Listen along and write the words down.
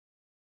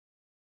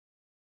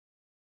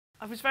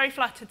I was very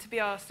flattered to be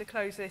asked to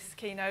close this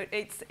keynote,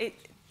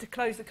 to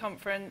close the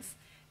conference,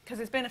 because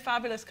it's been a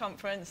fabulous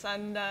conference,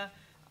 and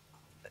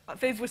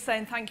Viv was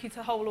saying thank you to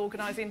the whole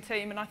organising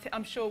team, and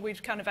I'm sure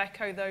we'd kind of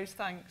echo those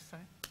thanks. So.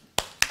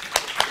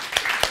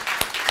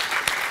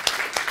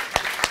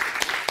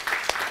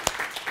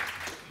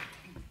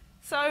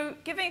 So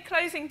giving a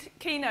closing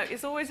keynote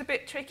is always a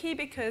bit tricky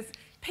because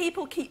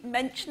people keep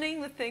mentioning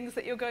the things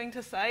that you're going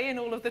to say in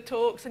all of the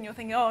talks, and you're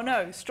thinking, oh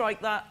no,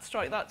 strike that. So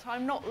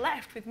I'm not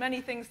left with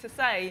many things to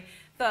say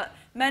that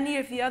many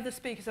of the other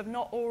speakers have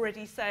not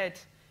already said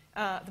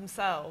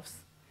themselves.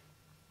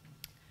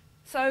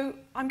 So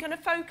I'm going to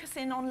focus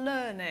in on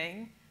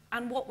learning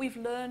and what we've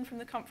learned from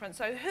the conference.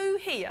 So who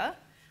here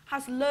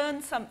has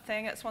learned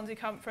something at Swansea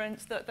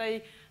Conference that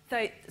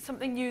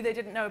something new they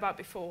didn't know about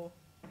before?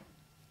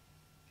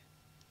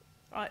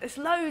 Right, there's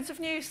loads of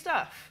new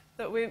stuff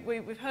that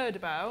we've heard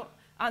about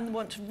and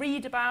want to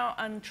read about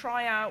and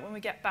try out when we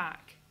get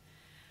back.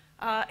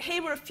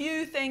 Here were a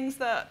few things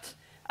that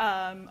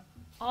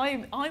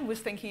I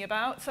was thinking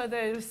about. So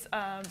there's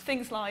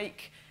things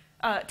like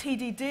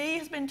TDD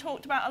has been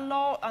talked about a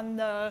lot, and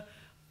the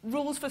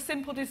rules for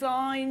simple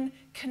design,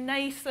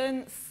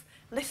 connaissance,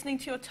 listening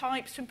to your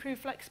types to improve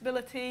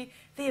flexibility,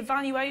 the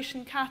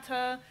evaluation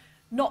kata,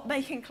 not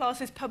making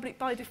classes public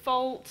by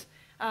default,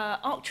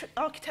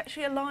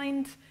 architecturally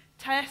aligned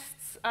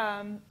tests,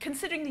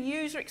 considering the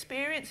user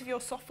experience of your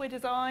software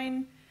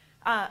design,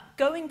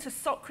 going to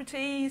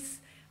Socrates,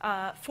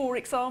 for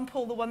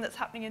example, the one that's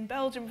happening in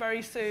Belgium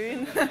very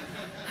soon,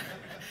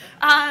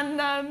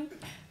 and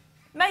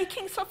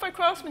making software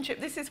craftsmanship,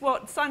 this is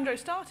what Sandro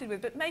started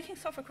with, but making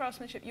software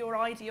craftsmanship your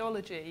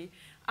ideology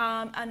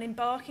and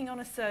embarking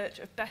on a search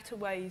of better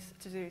ways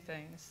to do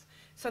things.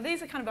 So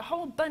these are kind of a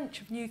whole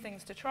bunch of new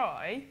things to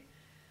try.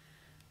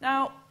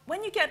 Now,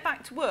 when you get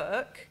back to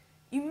work,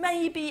 you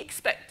may be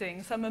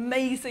expecting some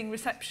amazing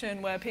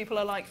reception where people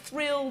are like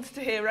thrilled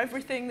to hear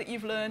everything that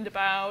you've learned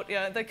about.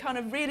 Yeah, they're kind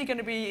of really going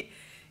to be,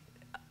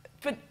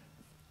 but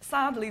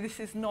sadly, this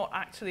is not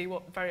actually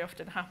what very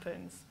often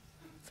happens.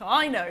 So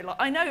I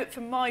know it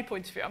from my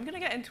point of view. I'm going to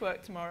get into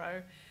work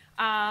tomorrow,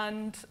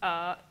 and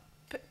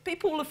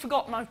people will have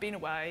forgotten I've been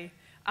away,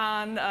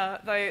 and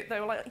they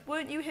were like,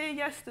 weren't you here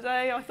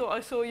yesterday? I thought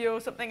I saw you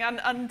or something,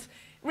 and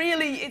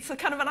really, it's a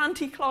kind of an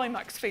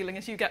anti-climax feeling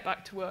as you get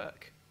back to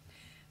work.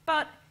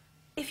 But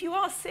if you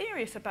are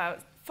serious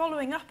about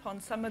following up on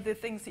some of the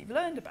things that you've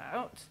learned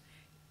about,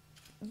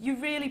 you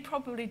really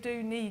probably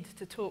do need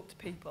to talk to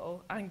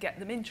people and get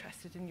them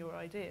interested in your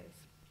ideas.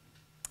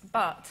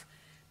 But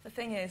the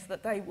thing is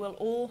that they will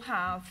all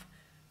have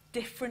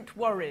different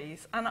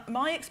worries. And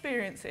my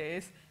experience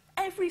is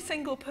every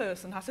single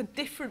person has a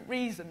different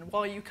reason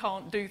why you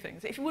can't do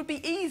things. It would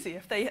be easy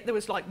if there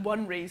was like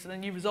one reason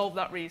and you resolve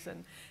that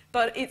reason.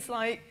 But it's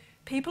like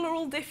people are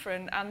all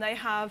different and they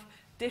have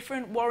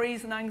different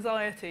worries and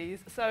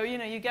anxieties. So, you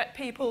know, you get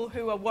people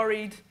who are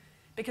worried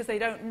because they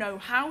don't know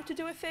how to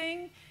do a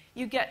thing.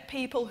 You get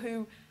people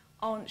who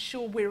aren't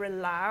sure we're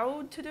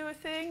allowed to do a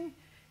thing.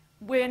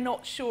 We're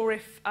not sure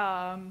if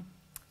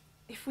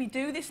we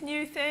do this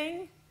new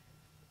thing,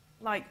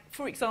 like,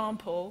 for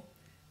example,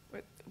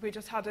 we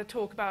just had a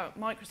talk about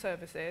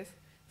microservices.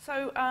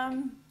 So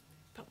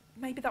but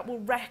maybe that will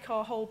wreck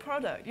our whole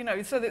product, you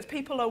know, so that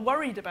people are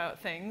worried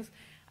about things.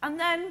 And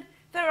then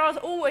there are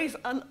always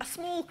a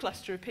small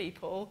cluster of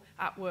people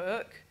at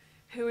work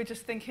who are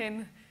just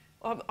thinking,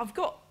 well, I've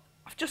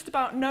just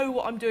about know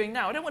what I'm doing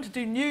now. I don't want to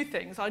do new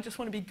things. I just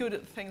want to be good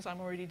at the things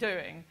I'm already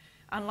doing.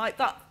 And like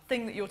that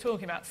thing that you're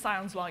talking about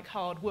sounds like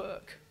hard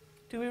work.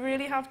 Do we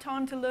really have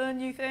time to learn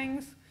new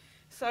things?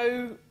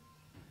 So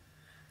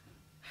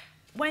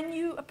when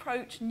you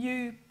approach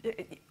when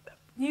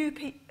you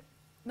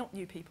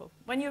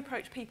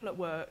approach people at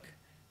work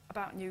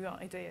about new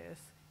ideas,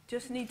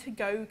 just need to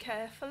go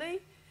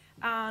carefully.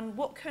 And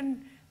what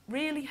can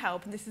really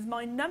help, and this is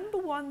my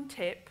 #1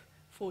 tip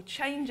for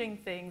changing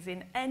things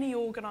in any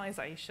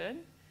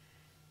organisation,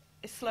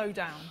 is slow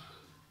down.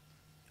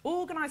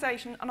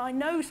 Organisation, and I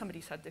know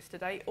somebody said this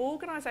today,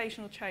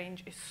 organisational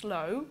change is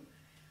slow,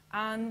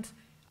 and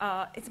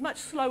it's much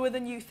slower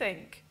than you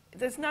think.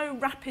 There's no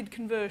rapid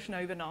conversion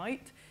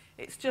overnight.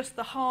 It's just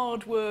the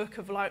hard work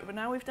of like, well,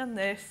 now we've done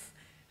this,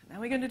 now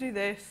we're going to do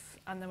this,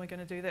 and then we're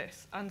going to do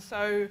this. And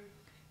so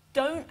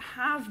don't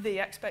have the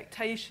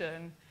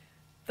expectation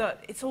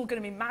that it's all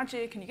going to be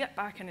magic and you get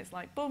back and it's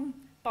like, boom,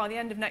 by the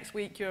end of next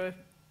week you've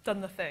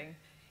done the thing.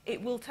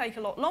 It will take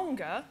a lot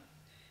longer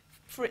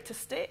for it to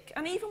stick.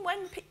 And even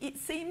when it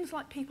seems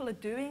like people are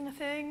doing a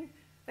thing,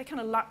 they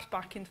kind of lapse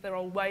back into their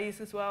old ways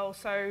as well.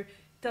 So it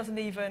doesn't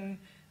even,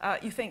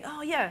 you think,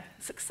 oh yeah,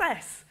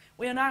 success.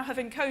 We are now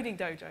having coding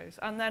dojos.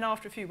 And then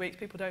after a few weeks,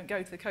 people don't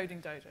go to the coding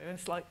dojo. And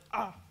it's like,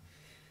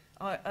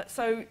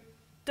 so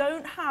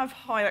don't have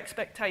high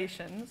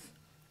expectations,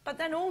 but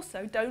then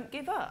also don't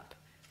give up.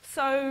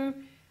 So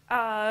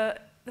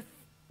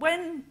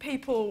when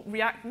people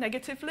react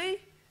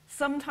negatively,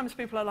 sometimes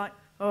people are like,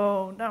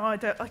 oh, no,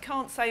 I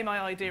can't say my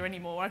idea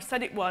anymore. I've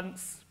said it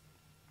once.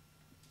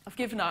 I've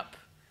given up.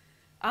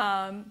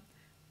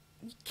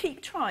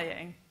 Keep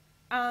trying.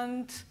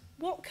 And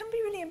what can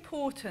be really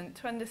important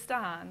to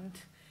understand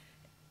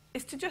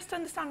is to just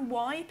understand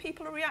why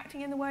people are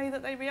reacting in the way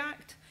that they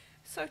react.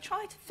 So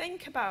try to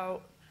think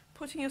about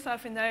putting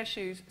yourself in their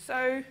shoes.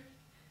 So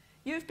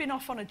you've been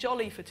off on a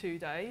jolly for 2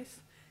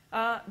 days.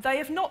 They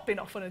have not been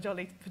off on a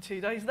jolly for 2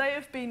 days. They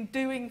have been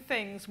doing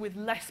things with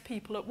less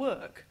people at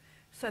work.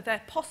 So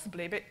they're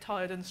possibly a bit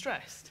tired and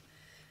stressed.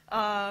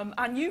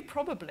 And you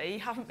probably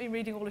haven't been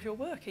reading all of your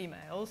work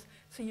emails,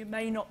 so you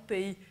may not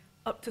be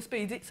up to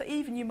speed. So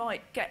even you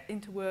might get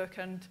into work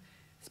and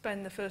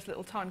spend the first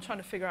little time trying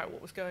to figure out what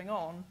was going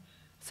on.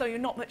 So you're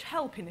not much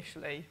help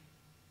initially.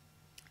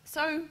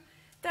 So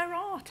there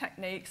are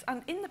techniques,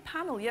 and in the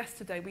panel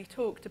yesterday we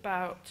talked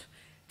about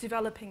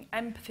developing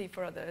empathy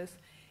for others.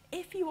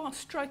 If you are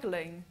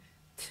struggling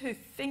to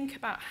think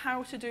about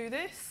how to do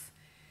this,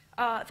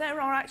 there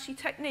are actually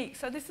techniques.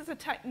 So this is a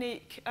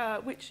technique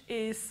which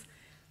is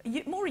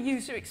more a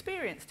user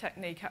experience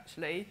technique,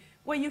 actually,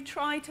 where you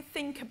try to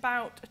think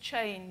about a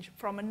change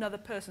from another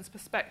person's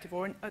perspective,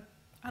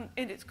 and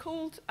it's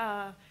called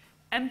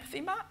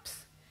empathy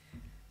maps.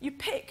 You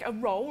pick a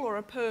role or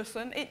a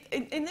person.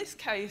 In this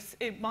case,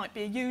 it might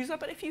be a user,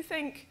 but if you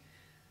think,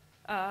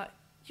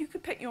 you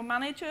could pick your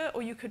manager,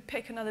 or you could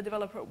pick another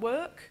developer at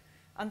work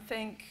and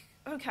think,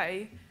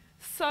 okay,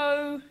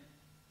 so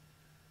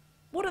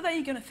what are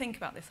they going to think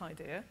about this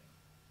idea?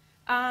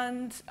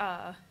 And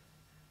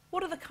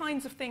what are the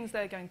kinds of things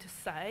they're going to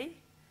say?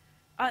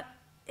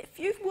 If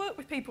you've worked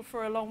with people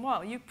for a long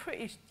while,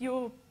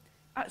 you're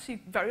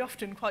actually very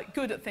often quite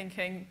good at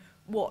thinking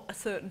what a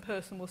certain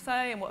person will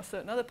say and what a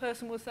certain other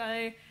person will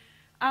say.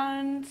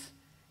 And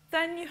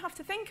then you have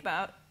to think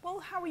about, well,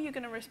 how are you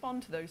going to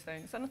respond to those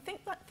things? And I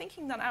think that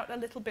thinking that out a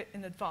little bit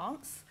in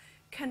advance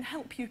can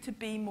help you to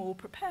be more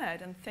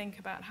prepared and think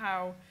about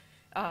how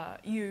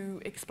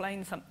you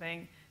explain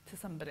something to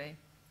somebody.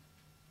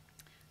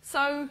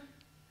 So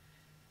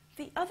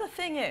the other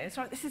thing is,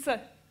 right,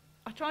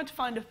 I tried to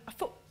find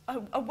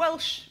a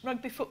Welsh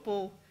rugby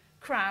football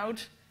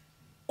crowd,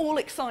 all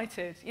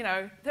excited, you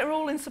know, they're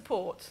all in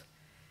support.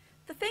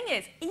 The thing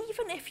is,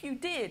 even if you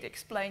did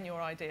explain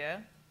your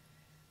idea,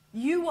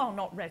 you are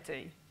not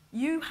ready.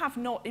 You have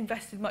not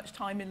invested much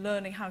time in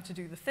learning how to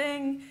do the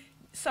thing.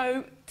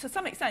 So to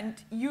some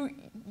extent,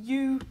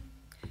 you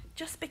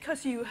just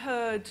because you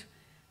heard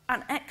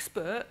an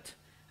expert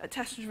at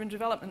test-driven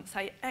development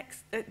say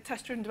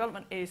test-driven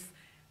development is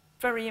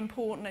very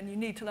important and you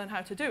need to learn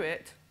how to do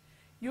it,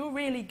 you're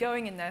really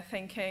going in there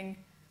thinking,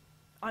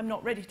 I'm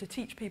not ready to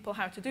teach people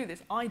how to do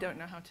this. I don't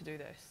know how to do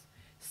this.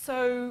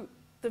 So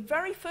the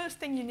very first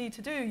thing you need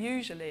to do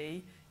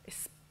usually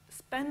is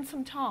spend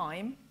some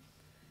time,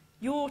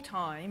 your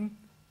time,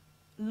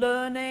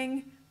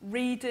 learning,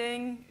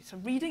 reading, so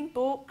reading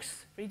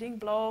books, reading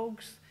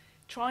blogs,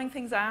 trying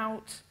things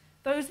out.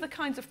 Those are the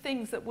kinds of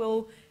things that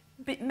will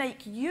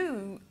make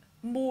you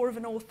more of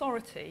an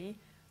authority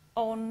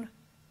on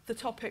the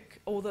topic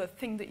or the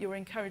thing that you're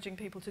encouraging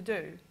people to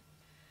do.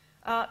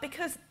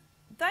 Because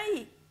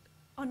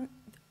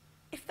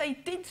if they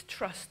did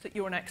trust that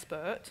you're an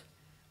expert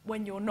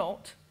when you're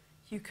not,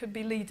 you could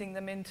be leading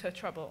them into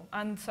trouble.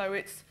 And so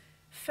it's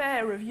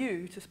fair of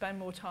you to spend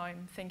more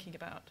time thinking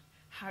about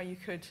how you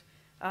could,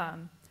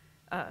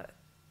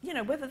 you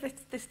know, whether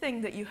this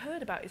thing that you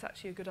heard about is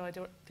actually a good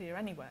idea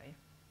anyway.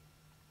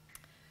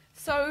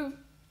 So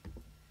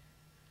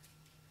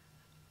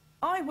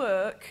I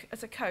work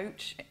as a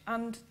coach,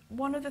 and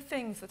one of the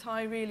things that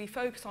I really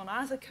focus on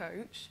as a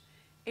coach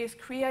is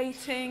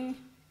creating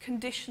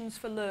conditions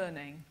for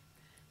learning.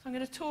 So I'm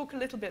going to talk a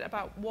little bit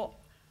about what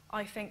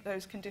I think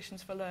those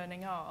conditions for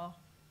learning are.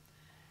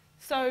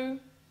 So,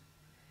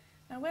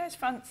 now where's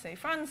Francie?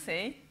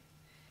 Francie,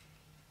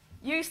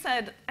 you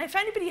said if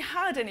anybody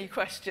had any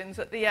questions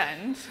at the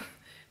end,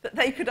 that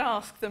they could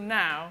ask them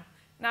now.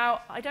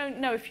 Now, I don't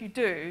know if you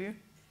do,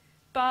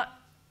 but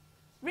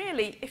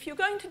really, if you're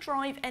going to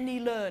drive any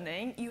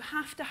learning, you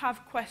have to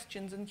have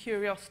questions and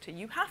curiosity.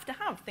 You have to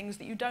have things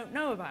that you don't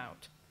know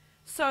about.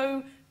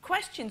 So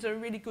questions are a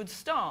really good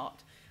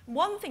start.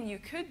 One thing you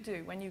could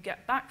do when you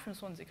get back from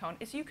SwanseaCon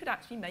is you could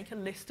actually make a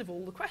list of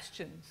all the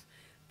questions.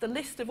 The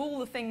list of all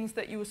the things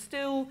that you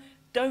still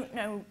don't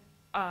know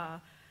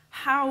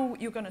how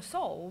you're going to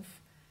solve,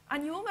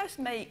 and you almost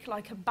make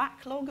like a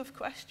backlog of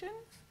questions.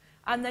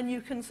 And then you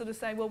can sort of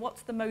say, well,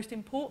 what's the most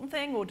important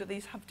thing? Or do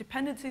these have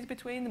dependencies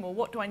between them? Or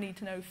what do I need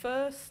to know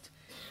first?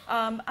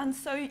 And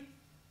so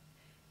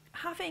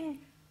having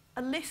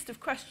a list of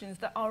questions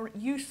that are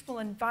useful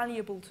and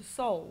valuable to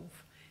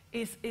solve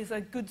is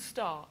a good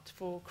start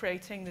for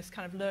creating this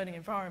kind of learning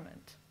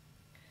environment.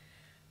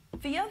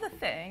 The other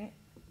thing,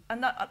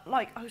 and that,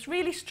 I was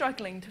really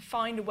struggling to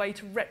find a way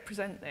to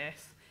represent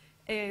this,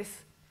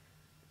 is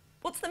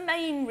what's the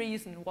main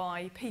reason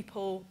why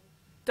people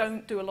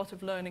don't do a lot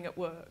of learning at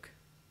work?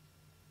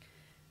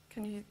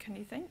 Can you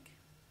think?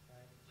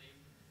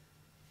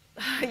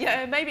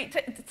 Yeah, maybe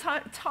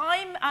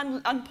time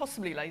and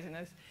possibly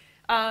laziness.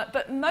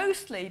 But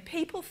mostly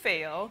people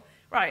feel,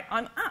 right,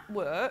 I'm at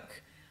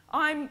work,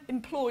 I'm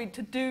employed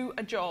to do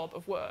a job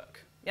of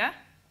work, yeah?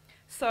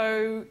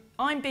 So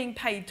I'm being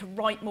paid to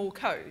write more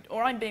code,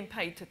 or I'm being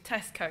paid to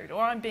test code,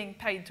 or I'm being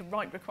paid to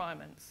write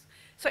requirements.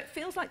 So it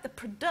feels like the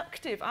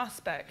productive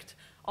aspect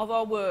of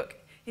our work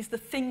is the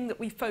thing that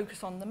we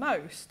focus on the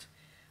most.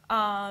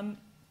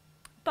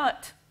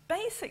 But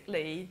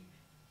basically,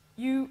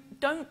 you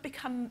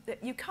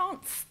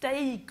can't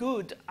stay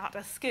good at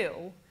a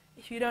skill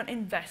if you don't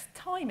invest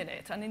time in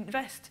it and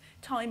invest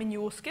time in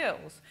your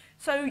skills.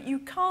 So you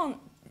can't,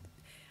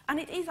 and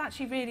it is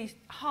actually really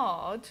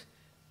hard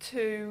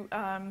to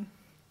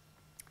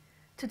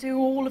do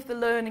all of the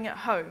learning at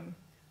home.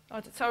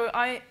 So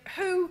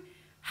who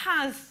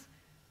has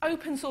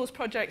open source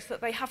projects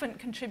that they haven't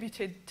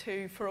contributed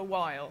to for a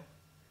while?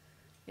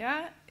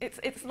 Yeah,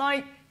 it's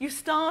like you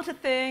start a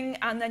thing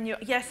and then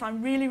yes,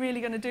 I'm really, really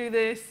going to do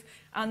this,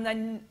 and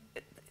then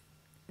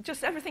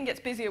just everything gets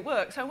busy at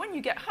work. So when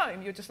you get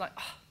home, you're just like,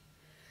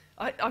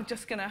 oh, I'm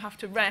just going to have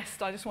to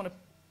rest. I just want to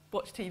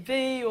watch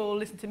TV or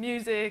listen to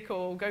music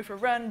or go for a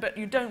run, but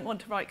you don't want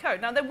to write code.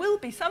 Now, there will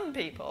be some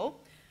people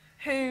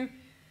who,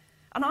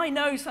 and I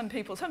know some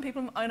people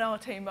on our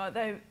team,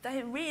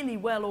 they're really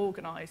well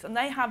organised, and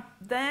they have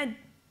their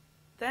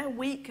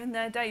week and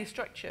their day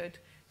structured,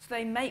 so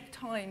they make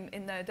time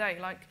in their day.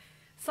 Like,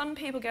 some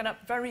people get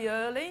up very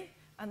early,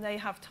 and they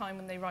have time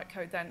when they write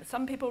code then.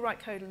 Some people write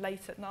code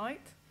late at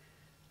night.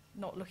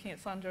 Not looking at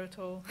Sandra at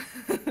all.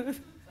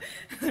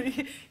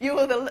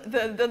 You're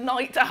the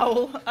night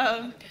owl.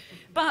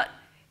 But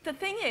the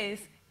thing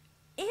is,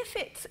 if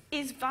it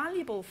is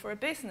valuable for a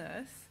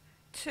business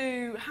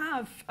to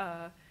have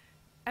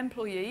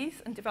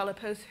employees and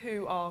developers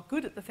who are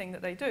good at the thing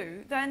that they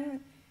do,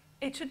 then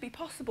it should be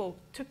possible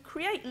to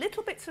create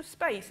little bits of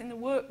space in the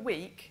work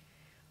week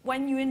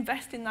when you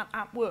invest in that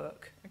at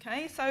work.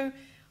 Okay? So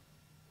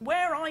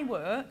where I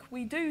work,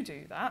 we do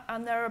that,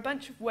 and there are a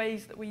bunch of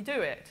ways that we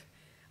do it.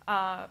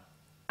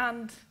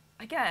 And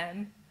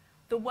again,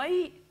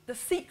 the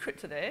secret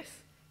to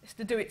this is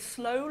to do it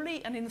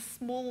slowly and in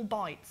small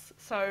bites.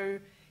 So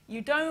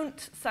you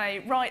don't say,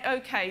 right,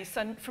 okay,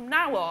 so from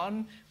now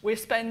on, we're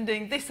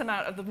spending this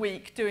amount of the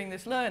week doing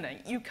this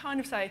learning. You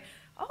kind of say,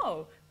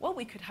 oh, well,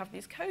 we could have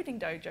these coding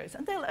dojos,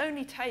 and they'll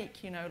only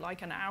take,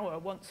 like an hour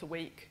once a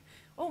week.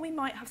 Or we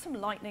might have some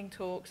lightning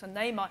talks, and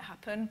they might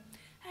happen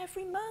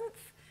every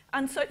month.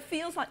 And so it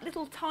feels like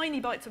little tiny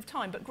bites of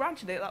time, but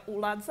gradually that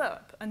all adds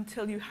up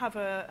until you have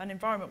an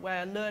environment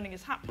where learning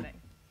is happening.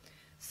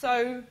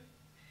 So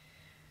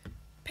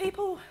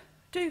people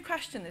do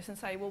question this and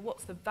say, well,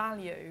 what's the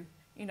value?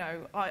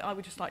 I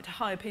would just like to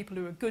hire people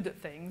who are good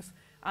at things,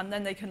 and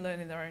then they can learn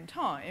in their own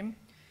time.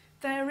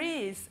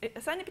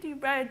 Has anybody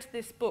read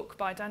this book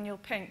by Daniel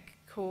Pink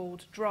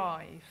called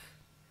Drive?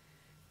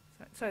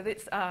 So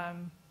it's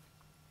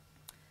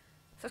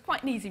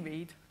quite an easy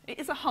read. It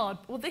is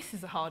this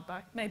is a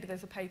hardback. Maybe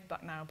there's a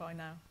paperback by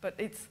now. But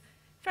it's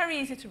very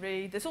easy to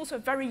read. There's also a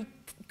very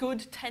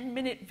good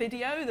 10-minute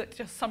video that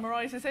just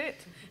summarises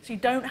it, so you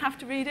don't have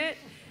to read it,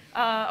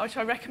 which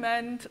I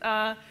recommend.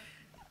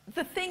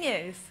 The thing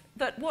is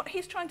that what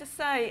he's trying to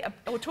say,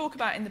 or talk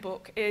about in the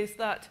book, is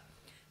that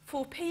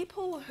for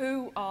people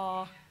who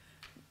are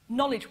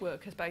knowledge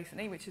workers,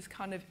 basically, which is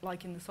kind of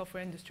like in the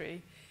software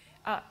industry,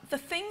 the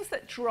things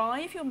that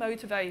drive your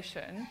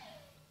motivation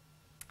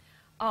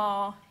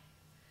are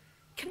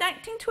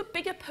connecting to a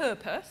bigger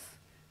purpose,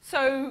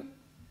 so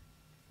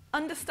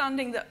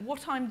understanding that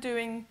what I'm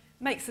doing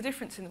makes a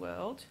difference in the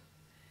world,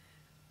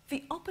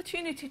 the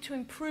opportunity to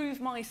improve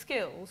my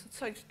skills,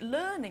 so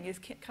learning is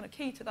kind of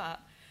key to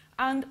that,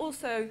 and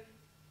also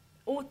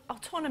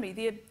autonomy,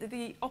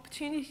 the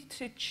opportunity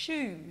to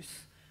choose,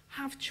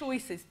 have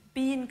choices,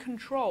 be in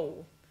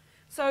control.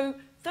 So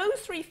those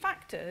three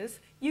factors,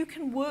 you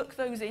can work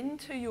those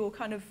into your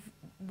kind of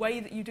way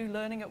that you do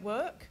learning at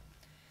work.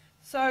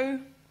 So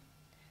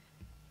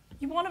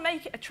you want to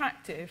make it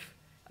attractive.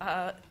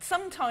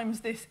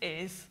 Sometimes this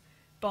is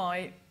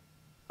by,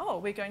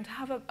 we're going to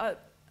have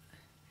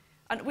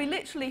and we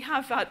literally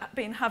have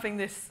been having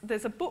this.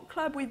 There's a book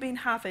club we've been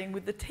having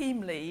with the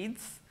team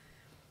leads,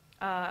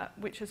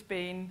 which has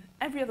been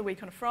every other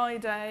week on a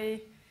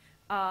Friday,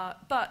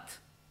 but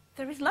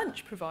there is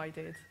lunch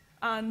provided.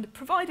 And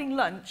providing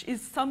lunch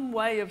is some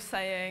way of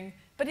saying,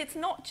 but it's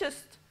not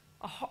just,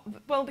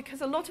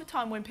 because a lot of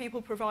time when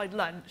people provide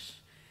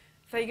lunch,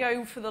 they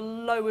go for the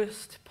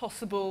lowest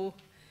possible,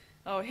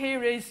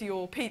 here is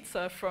your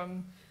pizza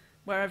from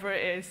wherever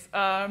it is.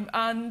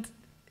 And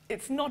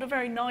it's not a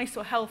very nice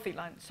or healthy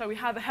lunch, so we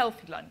have a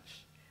healthy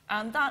lunch.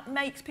 And that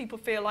makes people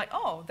feel like,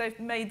 they've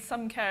made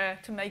some care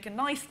to make a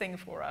nice thing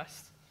for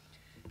us.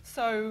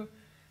 So,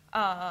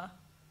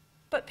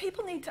 but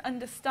people need to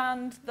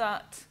understand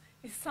that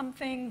it's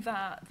something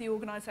that the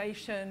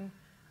organisation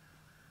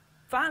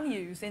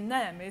values in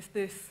them, is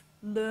this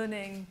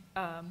learning,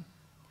 and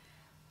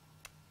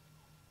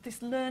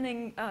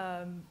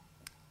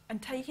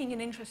taking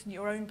an interest in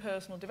your own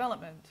personal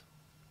development.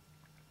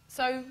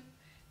 So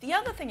the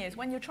other thing is,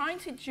 when you're trying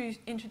to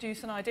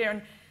introduce an idea,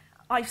 and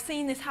I've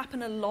seen this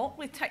happen a lot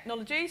with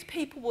technologies,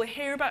 people will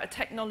hear about a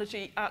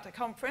technology at a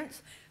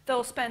conference,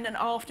 they'll spend an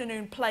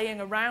afternoon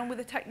playing around with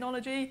the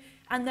technology,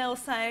 and they'll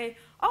say,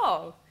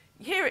 oh,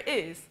 here it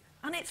is,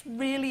 and it's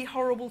really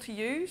horrible to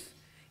use.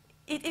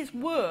 It is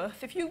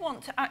worth, if you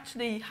want to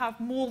actually have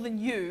more than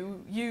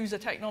you use a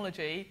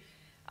technology,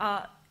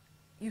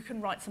 you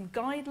can write some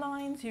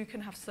guidelines, you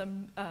can have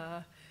some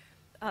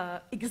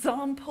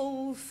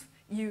examples,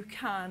 you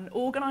can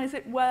organize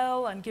it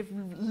well and give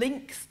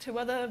links to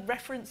other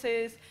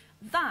references.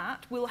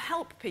 That will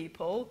help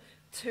people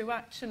to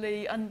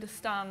actually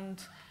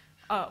understand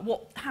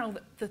how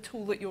the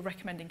tool that you're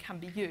recommending can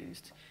be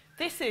used.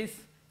 This is,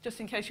 just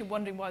in case you're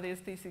wondering why there's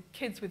these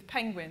kids with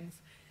penguins,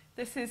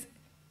 this is,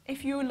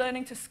 if you're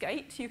learning to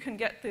skate, you can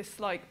get this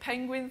like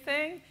penguin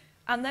thing,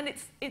 and then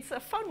it's a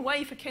fun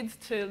way for kids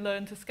to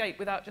learn to skate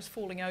without just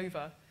falling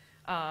over,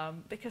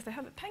 because they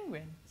have a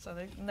penguin, so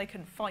they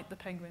can fight the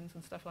penguins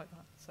and stuff like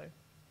that.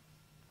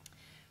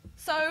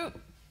 So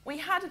we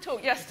had a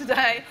talk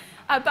yesterday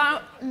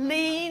about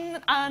lean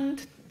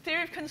and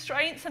theory of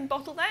constraints and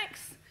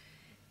bottlenecks.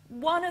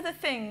 One of the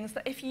things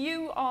that if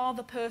you are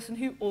the person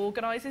who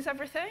organizes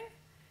everything,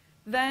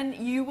 then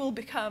you will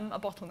become a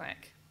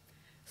bottleneck.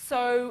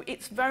 So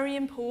it's very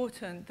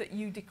important that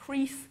you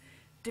decrease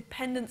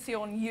dependency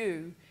on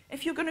you.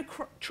 If you're going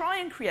to try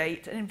and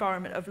create an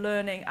environment of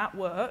learning at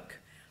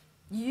work,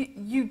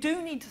 you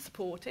do need to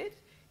support it.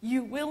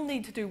 You will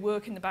need to do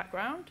work in the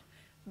background.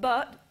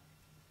 But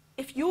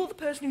if you're the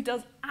person who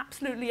does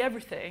absolutely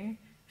everything,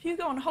 if you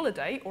go on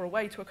holiday or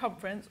away to a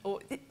conference,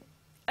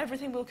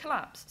 everything will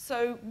collapse.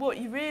 So what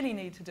you really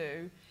need to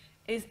do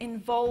is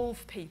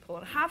involve people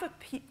and have a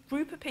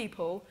group of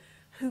people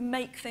who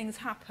make things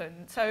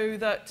happen, so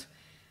that,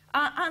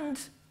 and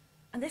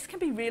this can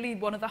be really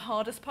one of the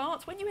hardest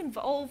parts, when you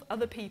involve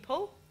other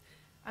people,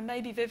 and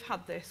maybe Viv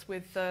had this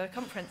with the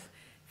conference,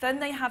 then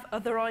they have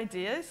other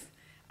ideas,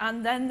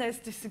 and then there's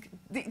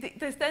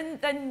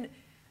then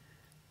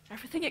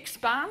everything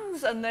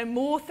expands, and then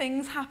more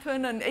things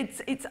happen, and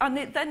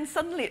then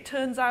suddenly it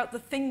turns out the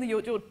thing that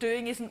you're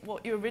doing isn't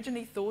what you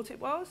originally thought it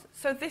was.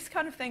 So this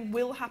kind of thing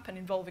will happen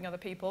involving other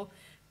people,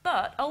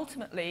 but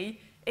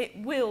ultimately it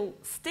will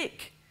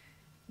stick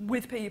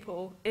with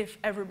people if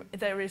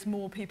there is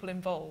more people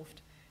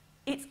involved.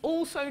 It's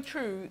also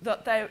true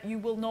that you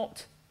will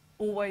not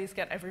always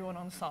get everyone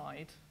on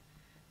side.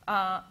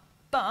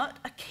 But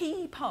a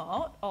key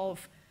part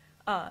of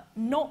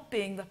not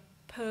being the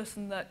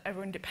person that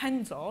everyone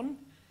depends on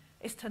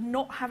is to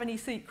not have any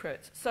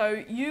secrets.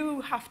 So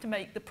you have to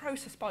make the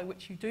process by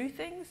which you do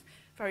things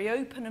very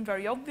open and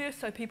very obvious,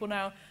 so people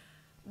know.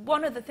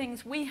 One of the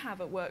things we have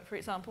at work, for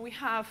example, we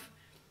have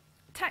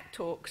tech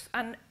talks,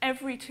 and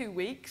every 2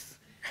 weeks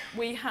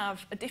we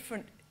have a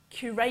different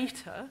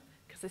curator,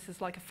 because this is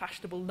like a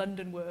fashionable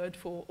London word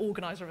for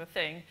organizer of a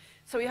thing.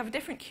 So we have a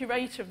different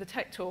curator of the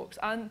tech talks,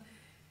 and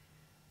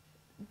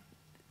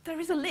there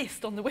is a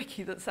list on the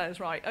wiki that says,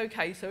 right,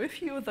 okay, so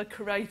if you're the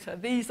curator,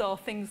 these are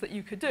things that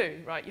you could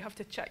do, right? You have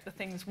to check the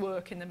things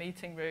work in the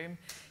meeting room.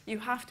 You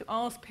have to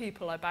ask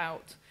people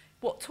about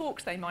what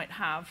talks they might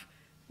have,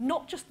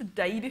 not just the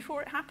day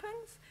before it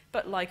happens,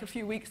 but like a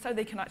few weeks so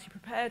they can actually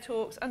prepare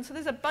talks. And so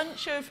there's a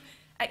bunch of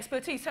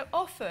expertise. So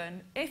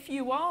often, if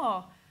you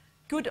are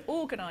good at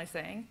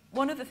organising,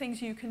 one of the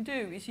things you can do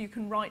is you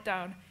can write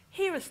down,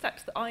 here are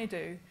steps that I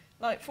do.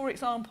 Like, for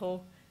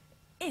example,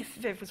 if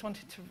Viv was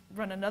wanting to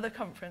run another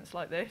conference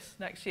like this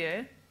next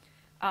year,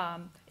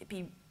 it'd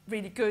be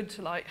really good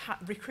to like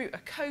recruit a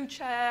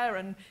co-chair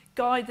and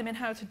guide them in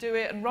how to do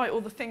it and write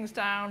all the things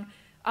down.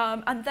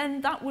 And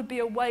then that would be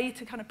a way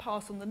to kind of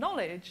pass on the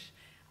knowledge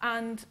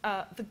and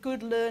the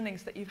good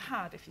learnings that you've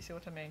had, if you see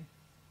what I mean.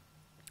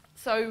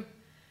 So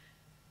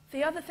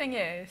the other thing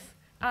is,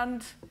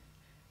 and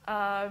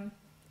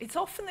it's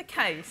often the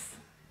case,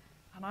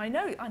 and I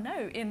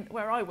know in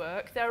where I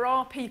work, there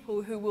are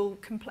people who will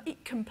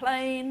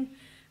complain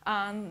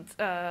and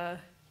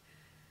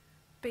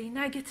be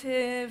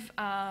negative,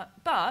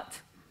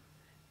 but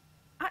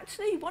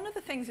actually one of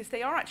the things is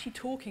they are actually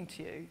talking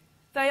to you.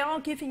 They are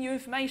giving you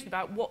information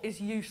about what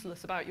is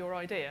useless about your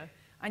idea,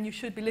 and you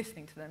should be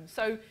listening to them.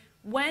 So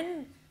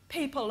when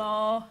people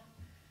are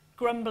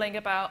grumbling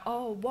about,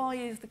 oh, why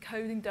is the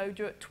coding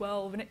dojo at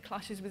 12 and it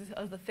clashes with this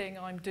other thing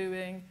I'm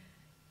doing,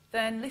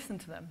 then listen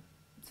to them.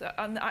 So,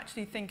 and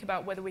actually think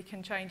about whether we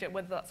can change it,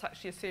 whether that's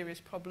actually a serious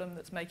problem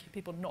that's making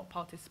people not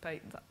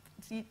participate.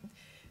 So you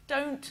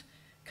don't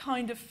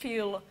kind of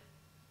feel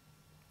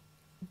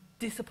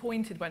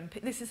disappointed when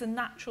this is a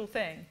natural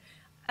thing.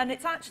 And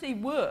it's actually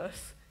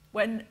worse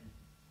when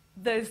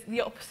there's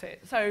the opposite.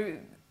 So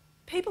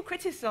people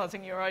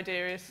criticising your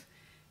idea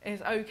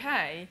is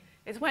okay.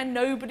 It's when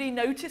nobody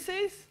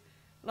notices.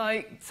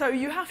 Like, so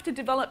you have to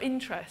develop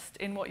interest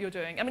in what you're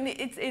doing. I mean,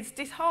 it's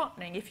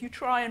disheartening if you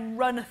try and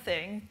run a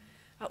thing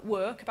at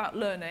work about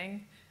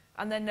learning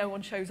and then no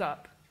one shows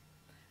up.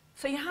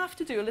 So you have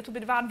to do a little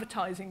bit of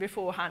advertising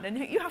beforehand, and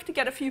you have to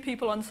get a few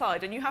people on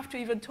side, and you have to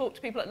even talk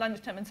to people at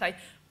lunchtime and say,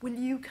 will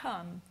you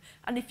come?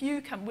 And if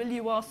you come, will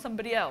you ask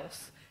somebody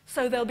else?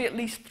 So there'll be at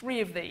least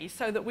 3 of these,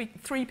 so that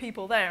 3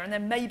 people there, and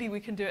then maybe we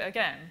can do it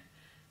again.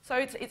 So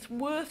it's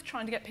worth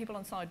trying to get people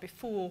on side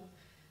before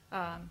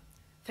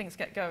things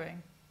get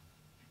going.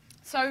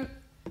 So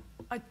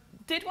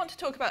did want to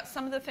talk about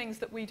some of the things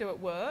that we do at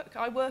work.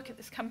 I work at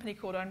this company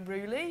called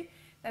Unruly.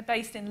 They're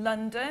based in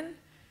London.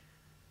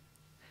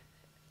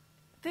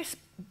 This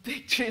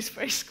picture is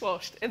very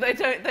squashed.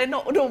 They're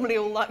not normally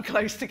all that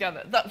close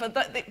together.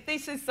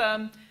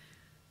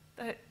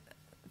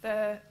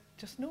 They're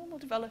just normal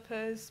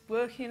developers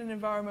working in an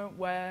environment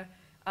where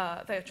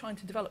they're trying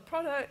to develop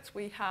products.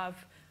 We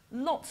have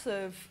lots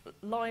of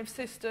live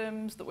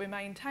systems that we're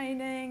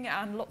maintaining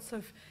and lots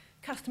of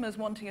customers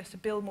wanting us to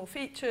build more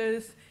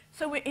features.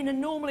 So we're in a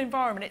normal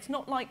environment. It's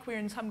not like we're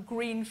in some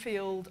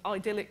greenfield,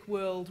 idyllic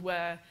world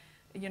where,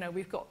 you know,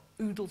 we've got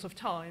oodles of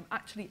time.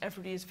 Actually,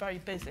 everybody is very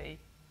busy.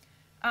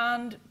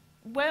 And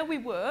where we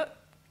work,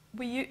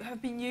 we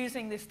have been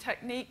using this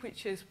technique,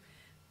 which is,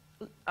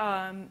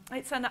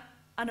 it's an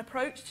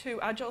approach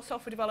to Agile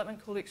software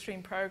development called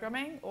extreme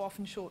programming, or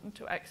often shortened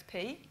to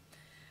XP.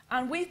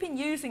 And we've been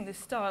using this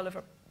style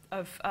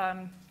of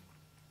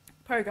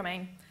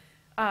programming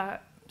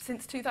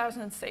since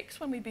 2006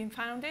 when we've been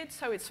founded,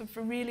 so it's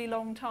for a really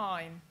long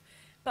time.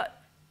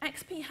 But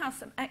XP has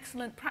some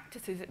excellent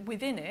practices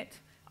within it.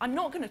 I'm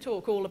not going to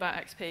talk all about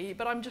XP,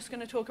 but I'm just going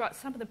to talk about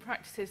some of the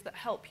practices that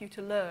help you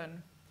to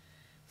learn.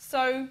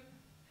 So,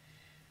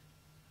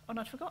 oh,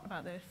 I'd forgotten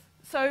about this.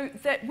 So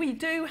that we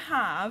do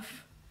have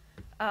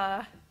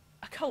a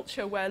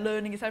culture where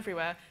learning is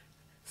everywhere,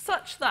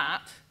 such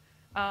that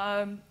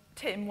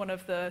Tim, one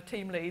of the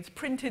team leads,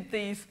 printed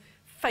these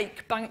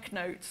fake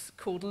banknotes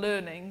called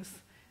learnings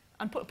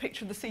and put a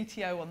picture of the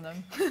CTO on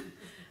them.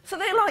 So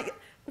they're like,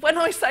 when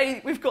I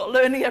say we've got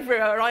learning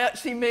everywhere, I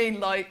actually mean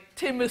like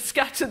Tim has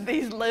scattered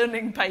these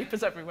learning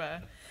papers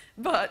everywhere.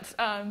 But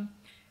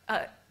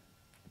that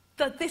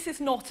this is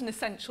not an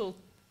essential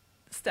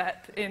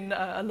step in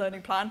a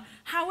learning plan.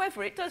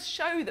 However, it does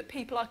show that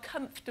people are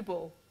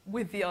comfortable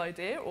with the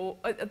idea, or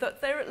that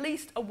they're at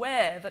least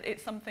aware that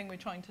it's something we're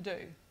trying to do.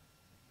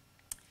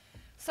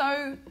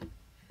 So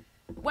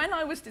when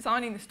I was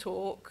designing this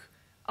talk,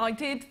 I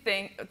did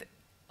think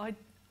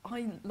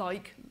I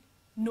like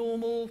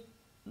normal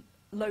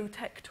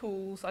low-tech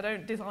tools. I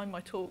don't design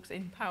my talks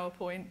in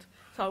PowerPoint.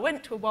 So I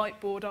went to a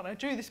whiteboard and I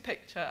drew this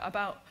picture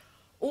about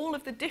all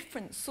of the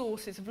different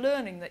sources of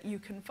learning that you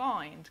can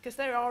find, because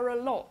there are a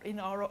lot in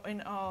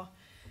our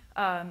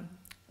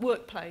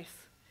workplace.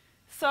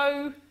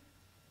 So,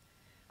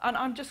 and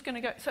I'm just going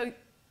to go, so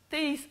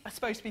these are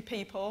supposed to be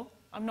people.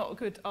 I'm not a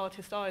good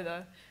artist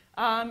either.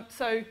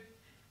 So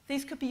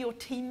these could be your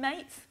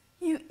teammates.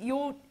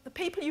 The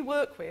people you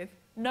work with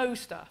know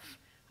stuff,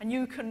 and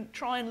you can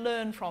try and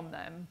learn from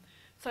them.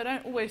 So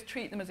don't always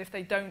treat them as if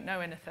they don't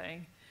know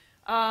anything.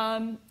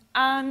 And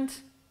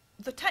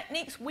the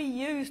techniques we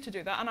use to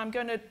do that, and I'm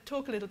going to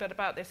talk a little bit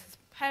about this, is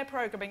pair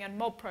programming and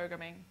mob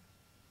programming.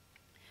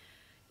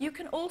 You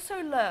can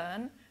also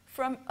learn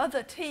from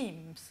other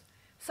teams.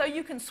 So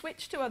you can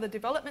switch to other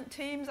development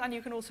teams, and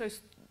you can also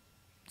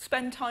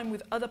spend time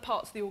with other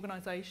parts of the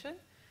organisation.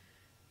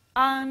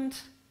 And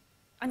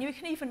you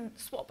can even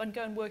swap and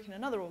go and work in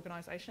another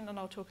organisation, and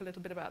I'll talk a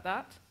little bit about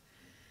that.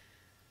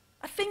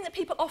 A thing that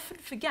people often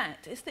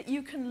forget is that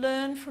you can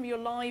learn from your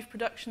live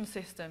production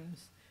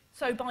systems.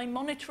 So by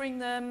monitoring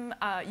them,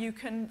 you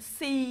can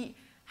see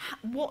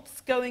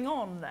what's going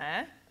on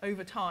there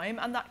over time,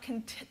 and that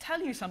can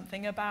tell you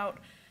something about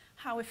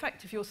how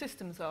effective your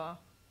systems are.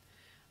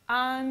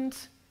 And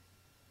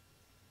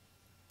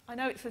I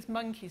know it says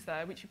monkeys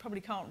there, which you probably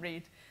can't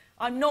read.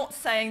 I'm not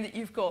saying that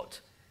you've got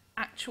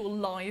actual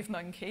live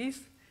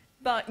monkeys,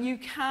 but you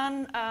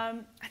can,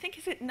 I think,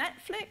 is it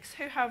Netflix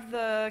who have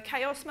the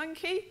Chaos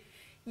Monkey?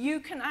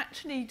 You can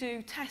actually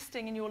do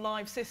testing in your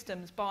live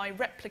systems by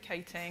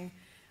replicating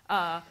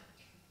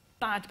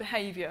bad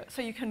behaviour.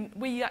 So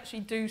we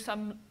actually do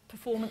some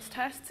performance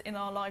tests in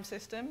our live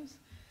systems,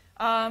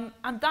 and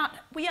that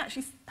we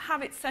actually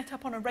have it set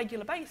up on a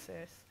regular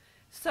basis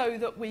so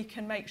that we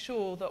can make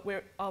sure that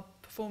our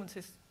performance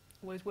is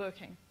always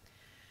working.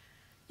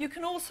 You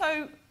can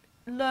also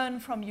learn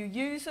from your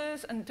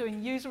users and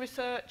doing user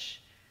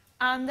research,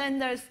 and then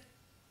there's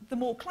the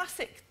more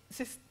classic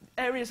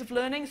areas of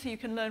learning, so you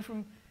can learn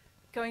from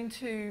going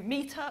to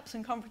meetups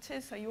and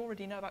conferences, so you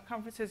already know about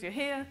conferences, you're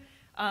here,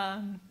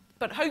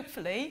 but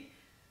hopefully,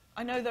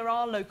 I know there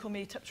are local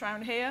meetups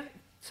around here,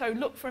 so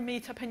look for a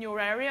meetup in your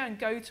area and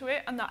go to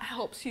it, and that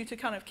helps you to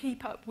kind of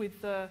keep up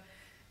with the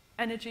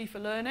energy for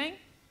learning.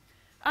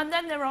 And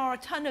then there are a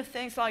ton of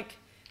things like,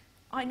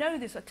 I know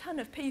there's a ton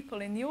of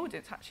people in the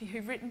audience actually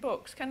who've written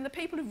books. Can the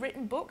people who've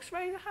written books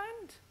raise a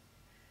hand?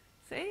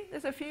 See,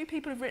 there's a few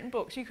people who've written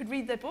books. You could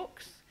read their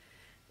books.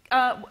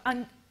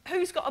 And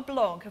who's got a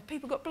blog? Have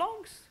people got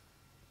blogs?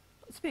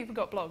 Lots of people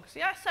got blogs.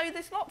 Yeah, so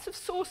there's lots of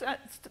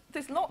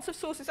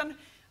sources and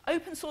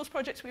open source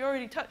projects we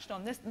already touched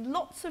on. There's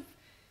lots of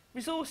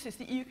resources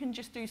that you can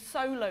just do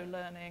solo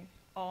learning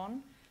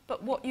on.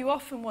 But what you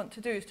often want to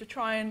do is to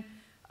try and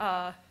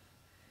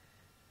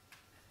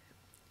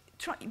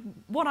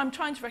what I'm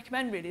trying to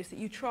recommend really is that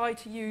you try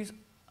to use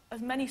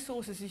as many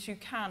sources as you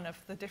can of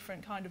the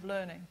different kind of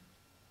learning.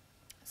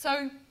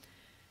 So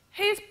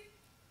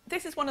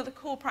this is one of the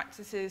core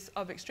practices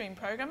of extreme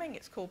programming.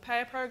 It's called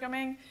pair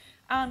programming.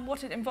 and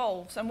what it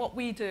involves. And what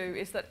we do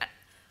is that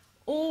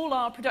all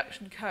our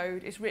production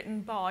code is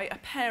written by a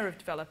pair of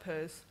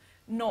developers.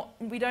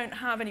 We don't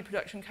have any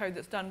production code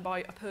that's done by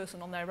a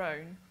person on their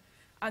own.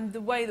 And the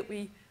way that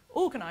we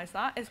organise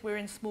that is we're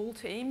in small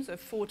teams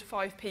of 4 to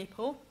 5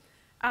 people,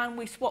 and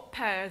we swap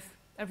pairs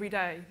every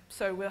day.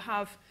 So we'll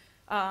have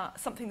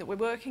something that we're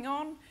working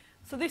on.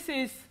 So this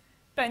is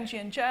Benji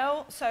and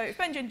Jel. So if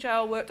Benji and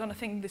Jel worked on a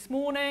thing this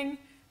morning,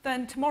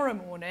 then tomorrow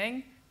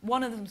morning,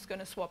 one of them is going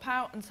to swap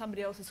out and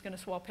somebody else is going to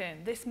swap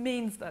in. This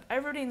means that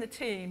everybody in the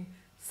team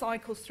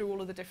cycles through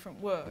all of the different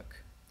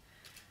work.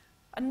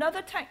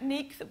 Another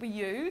technique that we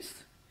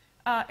use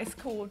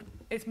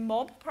is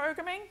mob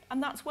programming,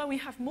 and that's where we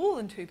have more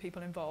than 2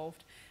 people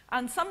involved.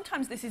 And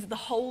sometimes this is the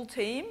whole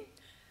team,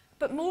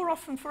 but more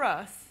often for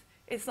us,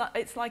 it's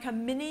like a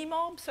mini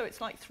mob, so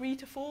it's like 3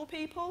 to 4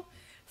 people.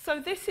 So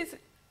this is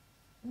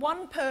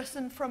one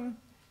person from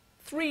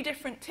 3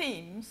 different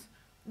teams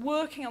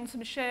working on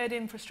some shared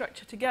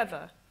infrastructure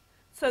together.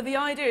 So the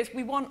idea is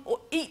we want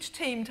each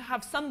team to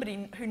have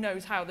somebody who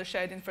knows how the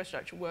shared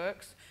infrastructure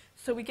works,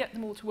 so we get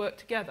them all to work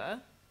together.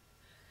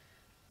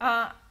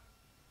 When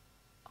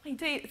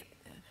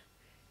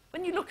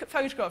you look at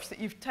photographs that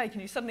you've taken,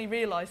 you suddenly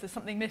realise there's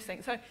something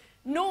missing. So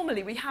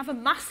normally we have a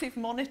massive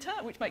monitor,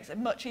 which makes it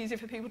much easier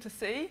for people to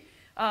see,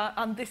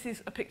 and this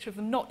is a picture of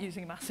them not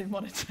using a massive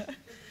monitor.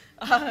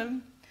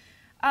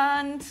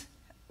 And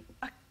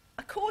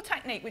a core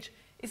technique, which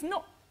is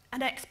not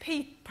an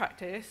XP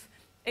practice,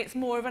 it's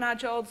more of an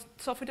Agile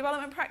software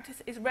development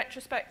practice, is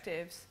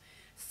retrospectives.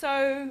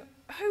 So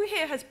who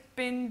here has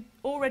been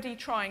already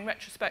trying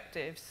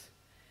retrospectives?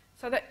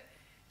 So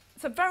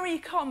it's a very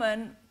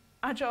common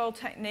Agile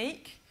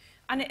technique,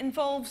 and it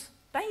involves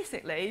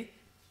basically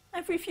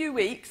every few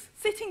weeks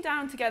sitting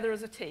down together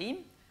as a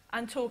team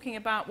and talking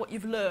about what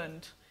you've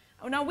learned.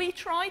 Now we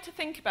try to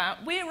think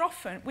about, we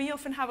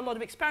often have a lot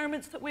of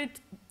experiments that we're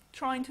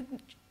trying to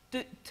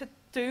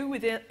do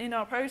within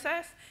our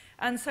process,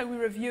 and so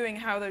we're reviewing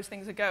how those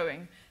things are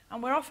going,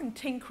 and we're often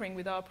tinkering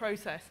with our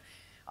process.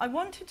 I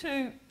wanted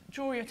to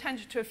draw your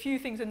attention to a few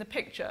things in the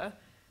picture,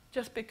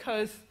 just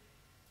because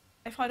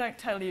if I don't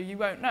tell you, you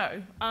won't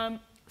know.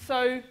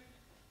 So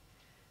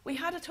we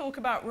had a talk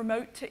about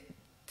remote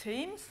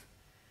teams.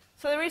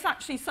 So there is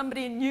actually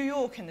somebody in New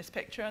York in this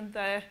picture, and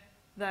they're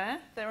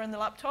in the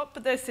laptop,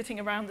 but they're sitting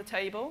around the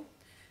table.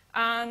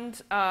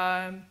 And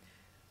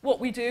what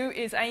we do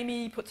is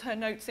Amy puts her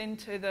notes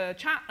into the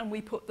chat, and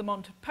we put them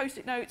onto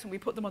Post-it notes, and we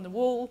put them on the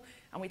wall,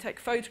 and we take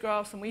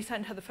photographs, and we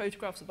send her the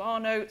photographs of our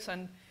notes,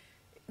 and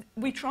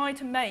we try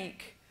to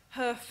make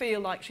her feel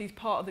like she's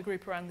part of the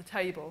group around the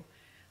table.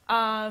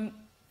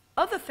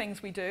 Other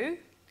things we do,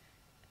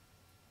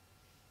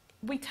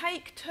 we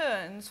take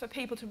turns for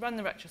people to run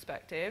the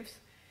retrospectives,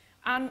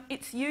 and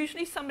it's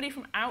usually somebody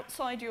from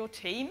outside your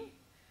team.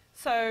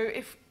 So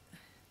if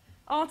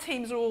our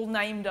teams are all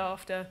named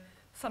after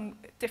some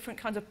different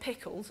kinds of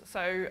pickles,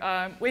 so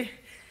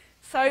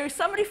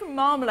somebody from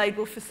Marmalade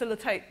will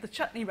facilitate the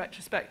chutney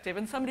retrospective,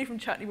 and somebody from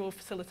chutney will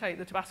facilitate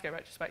the Tabasco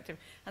retrospective.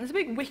 And there's a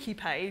big wiki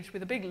page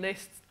with a big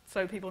list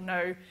so people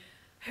know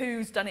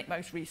who's done it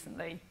most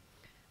recently.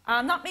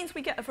 And that means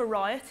we get a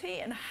variety,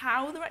 and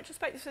how the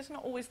retrospective is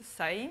not always the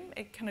same.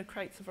 It kind of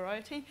creates a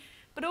variety.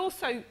 But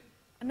also,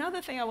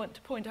 another thing I want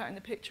to point out in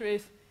the picture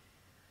is,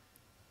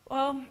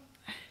 well,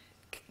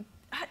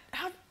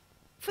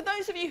 for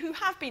those of you who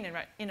have been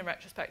in a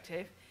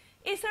retrospective,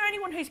 is there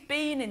anyone who's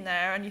been in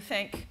there and you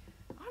think,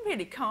 I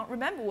really can't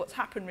remember what's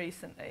happened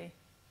recently?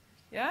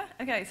 Yeah?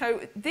 Okay, so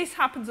this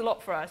happens a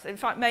lot for us. In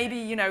fact,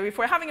 maybe, if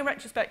we're having a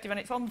retrospective and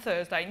it's on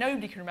Thursday,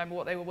 nobody can remember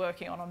what they were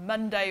working on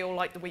Monday or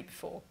like the week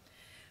before.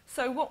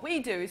 So what we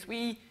do is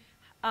we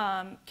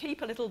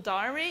keep a little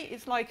diary.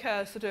 It's like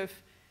a sort of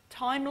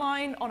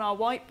timeline on our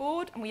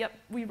whiteboard, and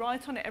we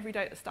write on it every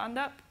day at the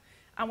stand-up,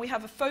 and we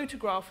have a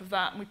photograph of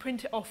that, and we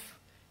print it off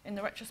in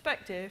the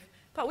retrospective,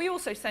 but we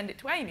also send it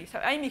to Amy,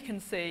 so Amy can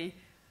see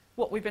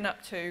what we've been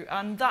up to,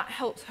 and that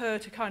helps her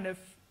to kind of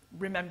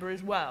remember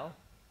as well.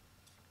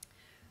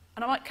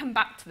 And I might come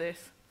back to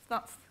this.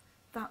 That's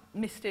that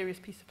mysterious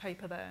piece of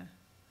paper there.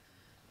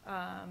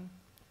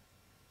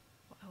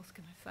 What else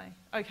can I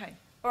say? Okay.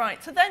 All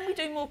right, so then we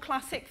do more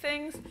classic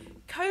things.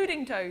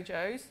 Coding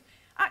dojos.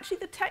 Actually,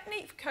 the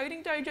technique for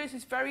coding dojos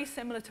is very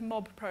similar to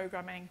mob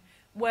programming,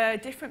 where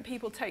different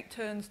people take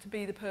turns to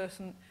be the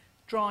person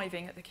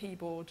driving at the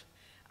keyboard.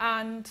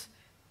 And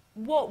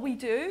what we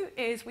do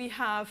is we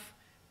have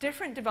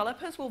different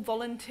developers will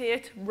volunteer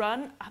to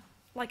run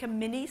like a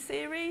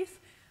mini-series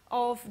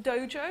of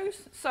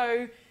dojos.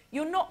 So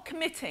you're not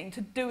committing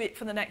to do it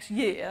for the next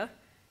year.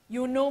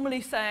 You're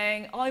normally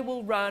saying, I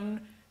will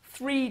run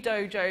 3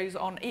 dojos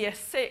on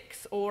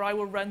ES6, or I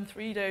will run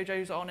 3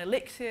 dojos on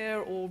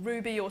Elixir or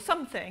Ruby or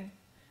something.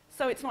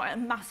 So it's not a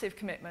massive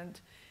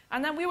commitment.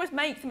 And then we always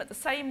make them at the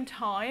same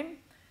time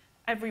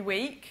every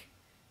week.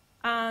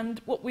 And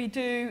what we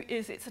do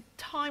is it's a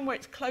time where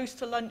it's close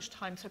to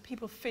lunchtime, so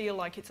people feel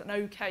like it's an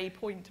okay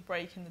point to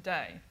break in the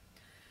day.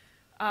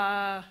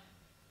 And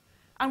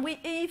we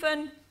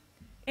even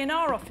in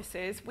our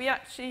offices, we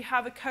actually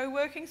have a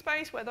co-working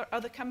space where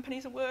other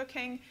companies are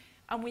working,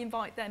 and we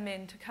invite them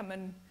in to come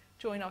and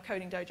join our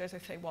coding dojos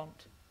if they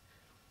want.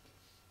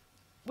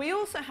 We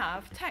also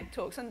have tech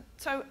talks, and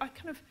so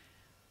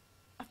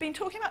I've been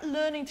talking about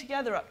learning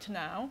together up to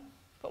now,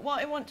 but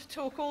what I want to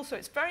talk also,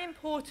 it's very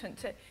important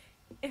to,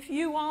 if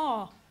you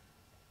are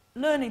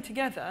learning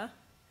together,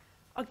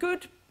 a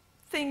good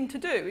thing to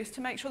do is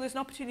to make sure there's an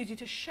opportunity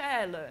to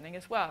share learning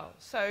as well.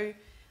 So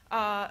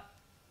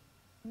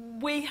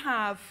we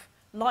have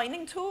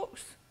lightning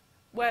talks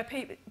where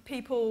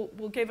people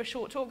will give a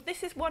short talk.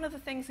 This is one of the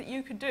things that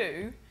you could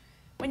do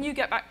when you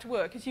get back to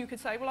work, is you could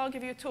say, well, I'll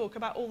give you a talk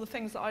about all the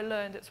things that I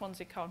learned at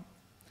SwanseaCon.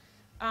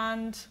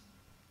 And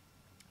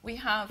we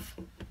have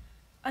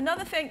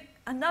another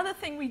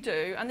thing we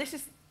do, and this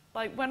is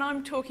like when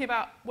I'm talking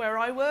about where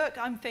I work,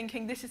 I'm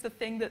thinking this is the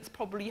thing that's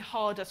probably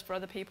hardest for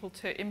other people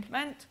to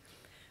implement.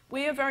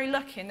 We are very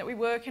lucky in that we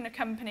work in a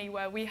company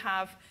where we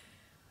have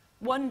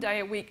 1 day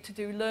a week to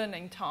do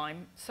learning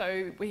time.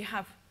 So we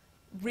have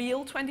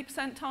real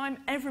 20% time.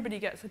 Everybody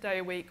gets a day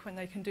a week when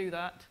they can do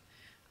that.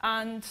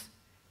 And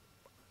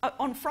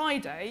on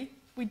Friday,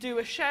 we do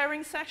a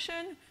sharing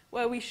session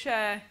where we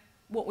share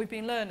what we've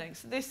been learning.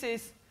 So this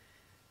is,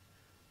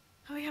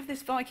 we have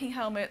this Viking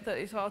helmet that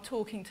is our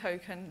talking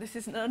token. This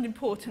isn't an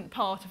important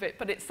part of it,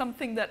 but it's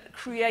something that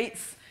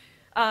creates,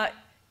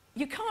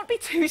 you can't be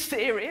too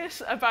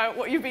serious about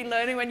what you've been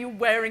learning when you're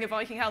wearing a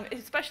Viking helmet,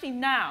 especially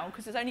now,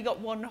 because it's only got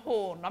one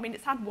horn. I mean,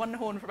 it's had one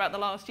horn for about the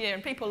last year,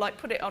 and people like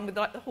put it on with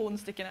like the horn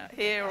sticking out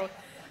here or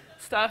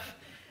stuff.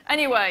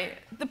 Anyway,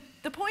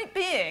 the point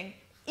being,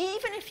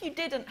 even if you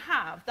didn't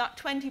have that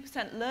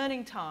 20%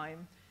 learning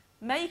time,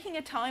 making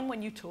a time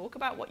when you talk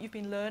about what you've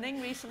been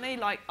learning recently,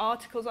 like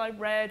articles I've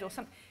read or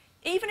something,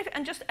 even if,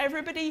 and just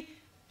everybody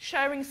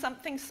sharing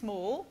something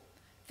small,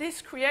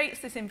 this creates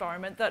this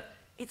environment that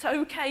it's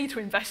okay to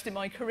invest in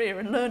my career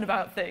and learn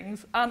about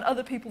things, and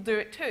other people do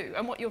it too.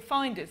 And what you'll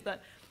find is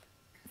that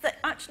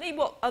actually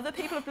what other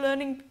people have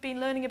been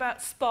learning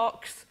about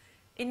sparks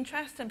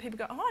interest, and people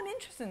go, oh, I'm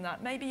interested in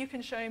that. Maybe you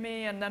can show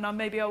me, and then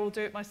maybe I will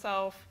do it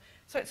myself.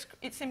 So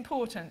it's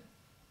important.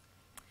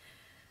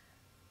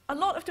 A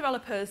lot of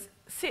developers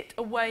sit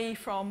away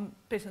from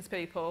business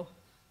people.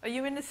 Are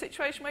you in a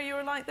situation where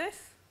you're like this?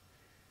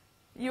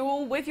 You're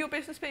all with your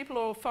business people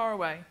or far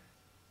away?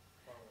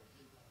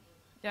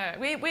 Yeah,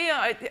 we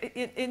are,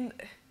 it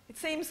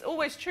seems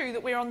always true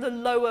that we're on the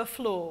lower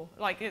floor.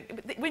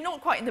 Like, we're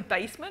not quite in the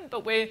basement,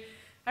 but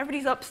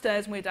everybody's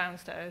upstairs and we're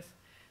downstairs.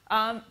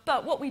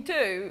 But what we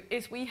do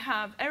is we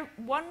have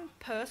one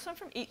person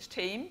from each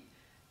team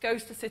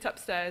goes to sit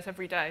upstairs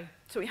every day.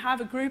 So we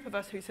have a group of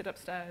us who sit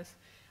upstairs,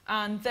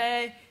 and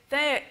they're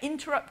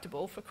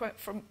interruptible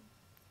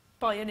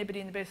by anybody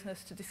in the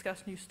business to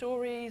discuss new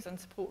stories and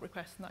support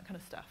requests and that kind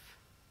of stuff.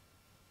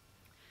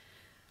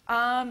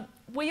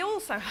 We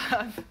also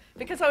have,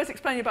 because I was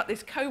explaining about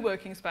this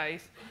co-working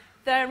space,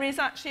 there is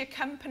actually a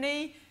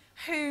company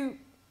who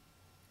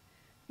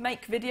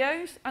make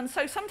videos, and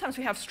so sometimes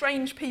we have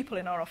strange people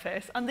in our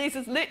office, and this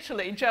is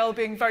literally Jill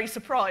being very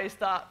surprised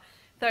that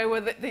there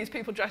were these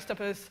people dressed up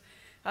as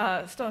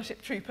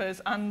Starship Troopers,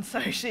 and so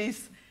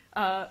she's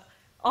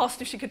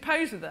asked if she could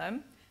pose with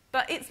them.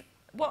 But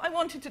what I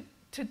wanted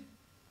to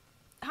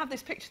have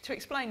this picture to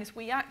explain is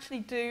we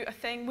actually do a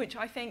thing which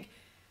I think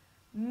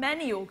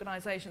many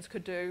organisations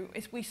could do,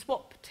 is we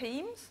swap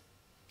teams.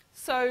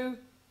 So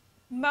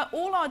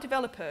all our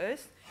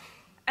developers,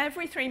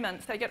 every 3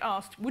 months they get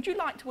asked, would you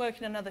like to work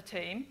in another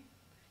team?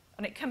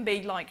 And it can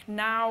be like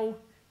now,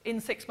 in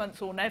 6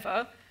 months, or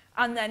never.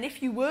 And then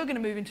if you were going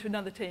to move into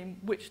another team,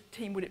 which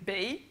team would it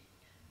be?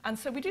 And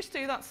so we just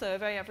do that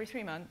survey every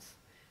 3 months.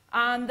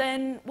 And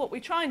then what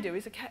we try and do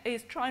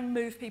is try and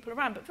move people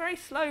around, but very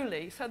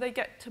slowly, so they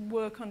get to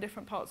work on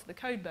different parts of the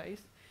code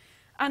base.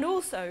 And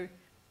also,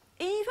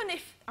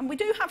 and we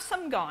do have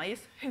some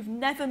guys who've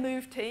never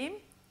moved team,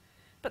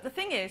 but the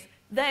thing is,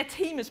 their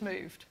team has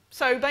moved.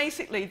 So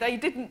basically,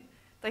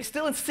 they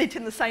still sit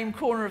in the same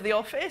corner of the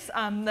office,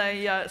 and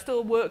they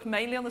still work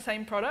mainly on the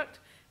same product,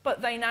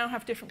 but they now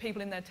have different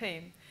people in their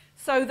team.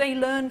 So they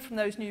learn from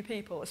those new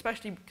people,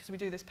 especially because we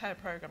do this pair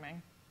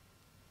programming.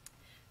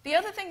 The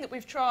other thing that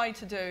we've tried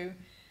to do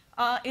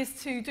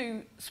is to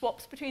do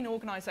swaps between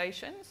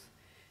organisations.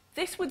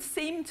 This would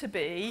seem to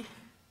be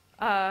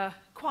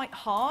quite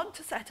hard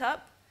to set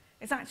up.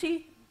 It's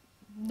actually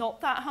not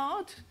that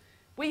hard.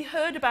 We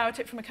heard about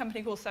it from a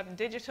company called 7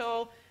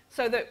 Digital,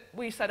 so that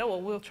we said, oh,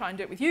 well, we'll try and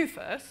do it with you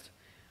first.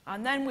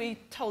 And then we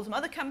told some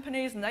other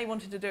companies, and they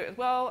wanted to do it as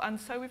well. And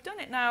so we've done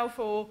it now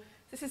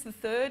this is the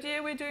 3rd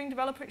year we're doing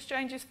developer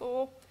exchanges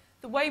for.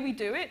 The way we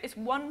do it is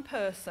one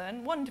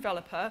person, one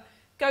developer,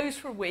 goes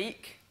for a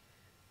week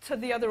to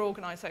the other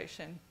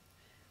organisation.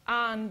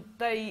 And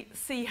they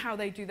see how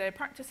they do their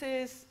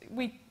practices.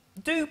 We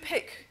do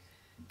pick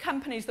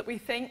companies that we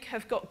think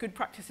have got good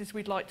practices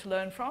we'd like to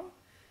learn from.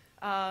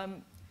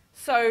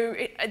 So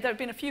there have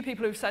been a few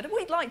people who've said,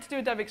 we'd like to do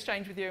a dev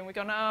exchange with you. And we've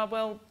gone,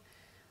 well,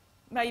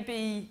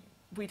 maybe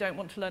we don't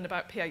want to learn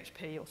about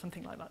PHP or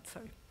something like that.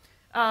 So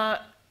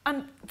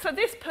And so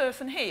this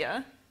person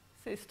here,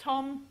 this is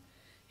Tom.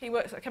 He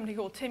works at a company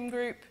called Tim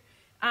Group,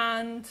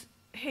 and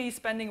he's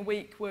spending a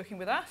week working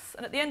with us.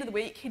 And at the end of the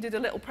week, he did a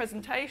little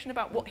presentation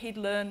about what he'd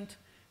learned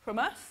from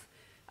us.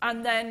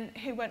 And then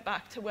he went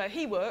back to where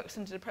he works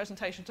and did a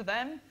presentation to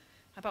them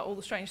about all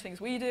the strange things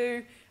we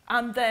do.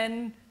 And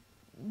then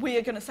we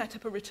are going to set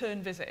up a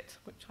return visit,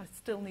 which I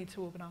still need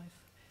to organise.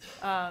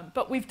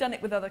 But we've done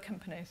it with other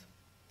companies.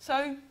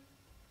 So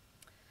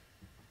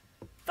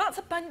that's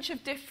a bunch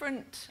of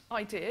different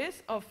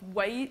ideas of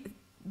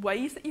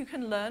ways that you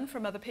can learn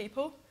from other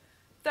people.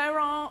 There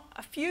are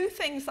a few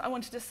things that I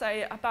wanted to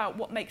say about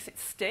what makes it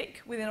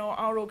stick within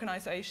our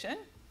organisation.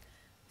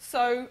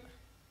 So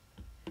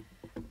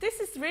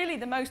this is really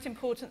the most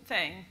important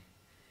thing.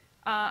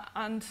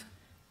 And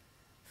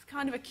it's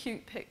kind of a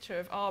cute picture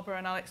of Arbor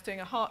and Alex doing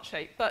a heart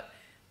shape. But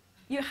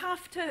you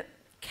have to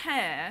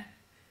care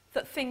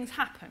that things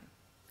happen.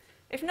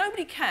 If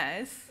nobody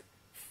cares,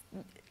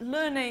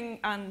 learning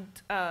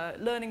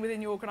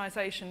within your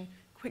organisation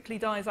quickly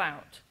dies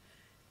out.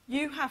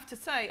 You have to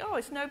say, oh,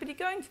 is nobody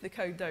going to the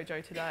Code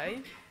Dojo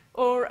today?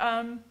 Or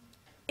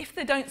if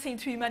there don't seem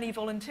to be many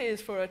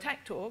volunteers for a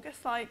tech talk,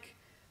 it's like,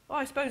 well,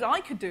 I suppose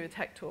I could do a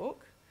tech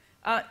talk.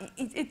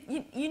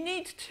 You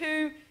need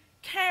to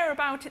care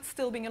about it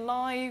still being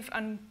alive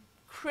and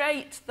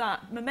create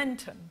that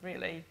momentum,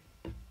 really.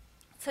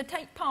 So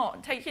take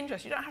part, take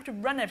interest. You don't have to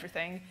run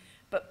everything,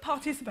 but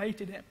participate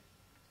in it.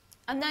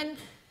 And then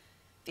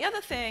the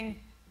other thing,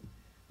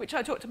 which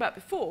I talked about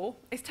before,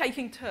 is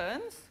taking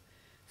turns.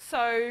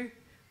 So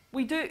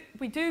we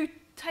do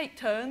take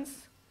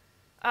turns.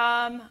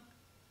 I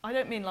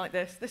don't mean like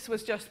this. This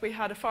was just, we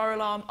had a fire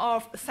alarm.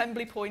 Our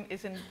assembly point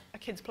is in a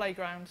kid's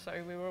playground,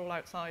 so we were all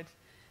outside.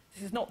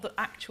 This is not the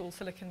actual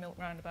Silicon Milk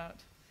roundabout.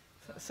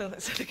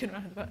 Silicon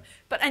roundabout.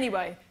 But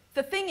anyway,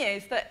 the thing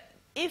is that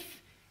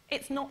if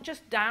it's not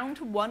just down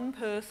to one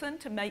person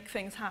to make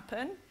things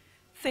happen,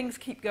 things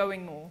keep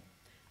going more.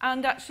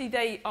 And actually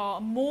they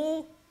are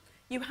more,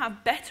 you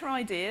have better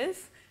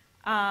ideas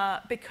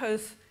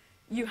because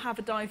you have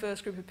a diverse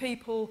group of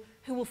people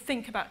who will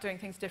think about doing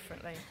things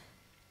differently.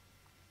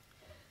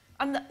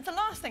 And the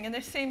last thing, and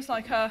this seems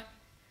like a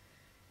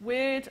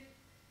weird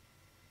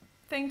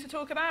thing to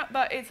talk about,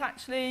 but it's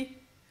actually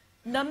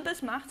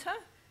numbers matter.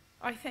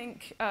 I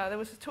think there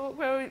was a talk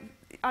where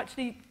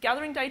actually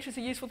gathering data is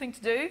a useful thing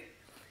to do.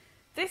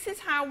 This is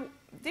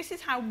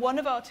how one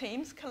of our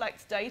teams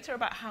collects data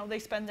about how they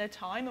spend their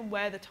time and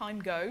where the time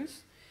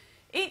goes.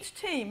 Each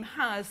team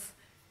has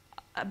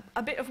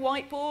a bit of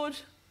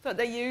whiteboard that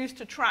they use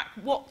to track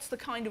what's the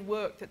kind of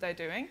work that they're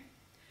doing.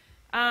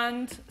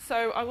 And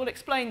so I will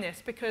explain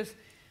this because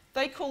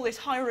they call this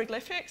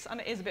hieroglyphics,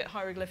 and it is a bit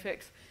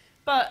hieroglyphics.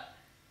 But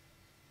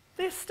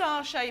this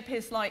star shape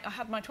is like I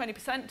had my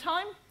 20%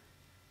 time.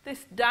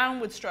 This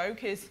downward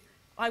stroke is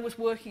I was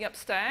working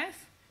upstairs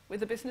with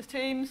the business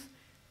teams.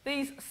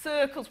 These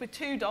circles with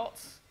 2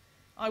 dots,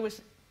 I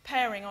was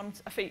pairing on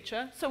a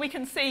feature. So we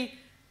can see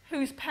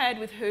who's paired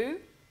with who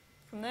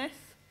from this.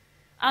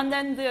 And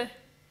then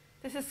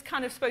this is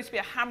kind of supposed to be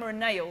a hammer and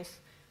nails.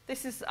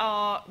 This is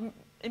our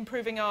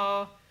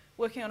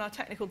working on our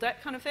technical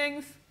debt kind of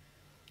things.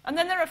 And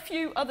then there are a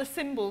few other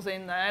symbols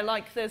in there,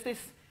 like there's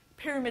this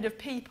pyramid of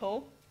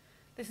people.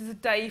 This is a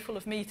day full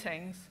of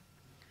meetings.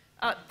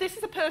 This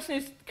is a person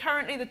who's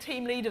currently the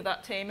team lead of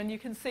that team, and you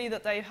can see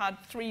that they've had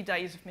 3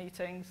 days of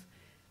meetings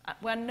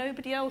where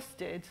nobody else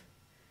did.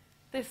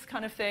 This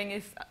kind of thing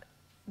is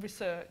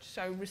research,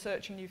 so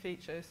researching new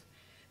features.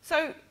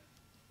 So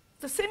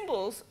the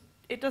symbols,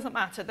 it doesn't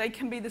matter. They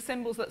can be the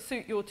symbols that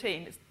suit your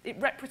team. It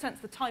represents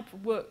the type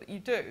of work that you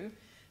do.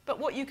 But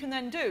what you can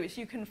then do is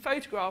you can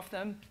photograph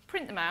them,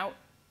 print them out,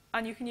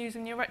 and you can use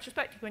them in your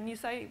retrospective when you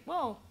say,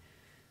 well,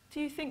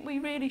 do you think we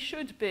really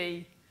should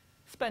be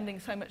spending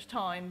so much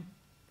time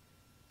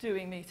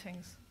doing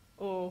meetings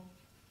or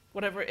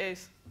whatever it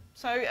is?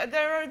 So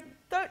there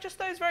are just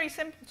those very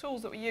simple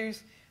tools that we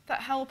use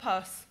that help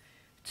us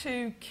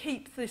to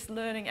keep this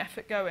learning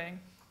effort going.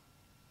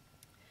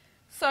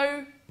 So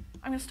I'm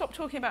going to stop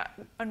talking about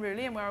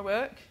Unruly and where I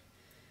work,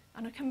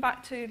 and I'll come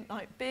back to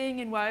like being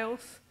in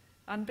Wales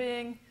and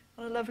being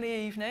on a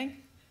lovely evening.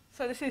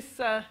 So this is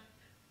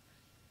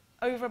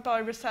over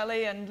by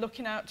Rosselli and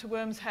looking out to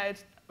Worm's Head,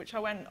 which I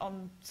went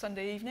on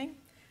Sunday evening.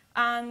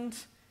 And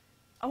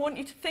I want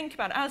you to think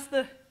about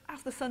it.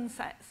 As the sun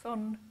sets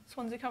on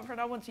SwanseaCon,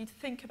 I want you to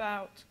think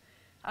about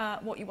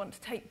what you want to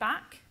take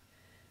back.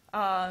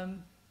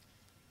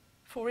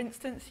 For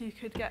instance, you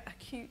could get a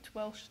cute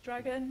Welsh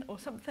dragon or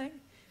something.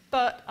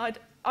 But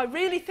I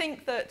really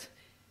think that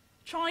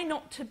try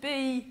not to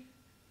be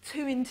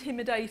too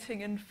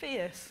intimidating and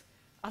fierce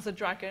as a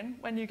dragon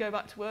when you go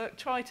back to work.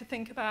 Try to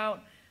think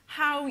about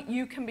how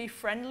you can be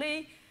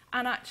friendly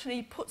and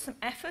actually put some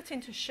effort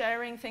into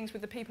sharing things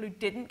with the people who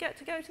didn't get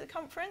to go to the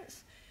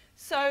conference.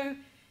 So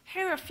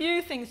here are a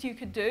few things you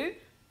could do.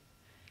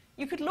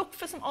 You could look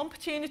for some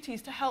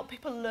opportunities to help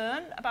people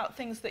learn about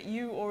things that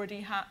you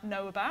already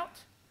know about.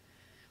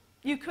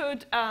 You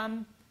could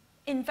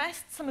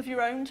invest some of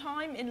your own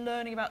time in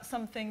learning about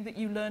something that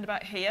you learned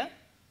about here.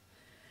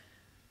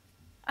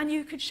 And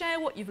you could share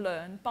what you've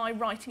learned by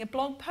writing a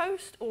blog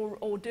post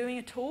or doing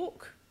a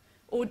talk,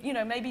 or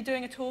maybe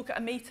doing a talk at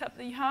a meetup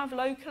that you have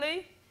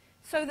locally,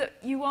 so that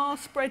you are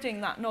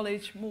spreading that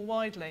knowledge more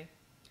widely.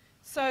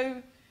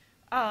 So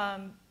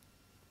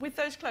with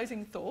those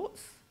closing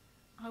thoughts,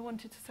 I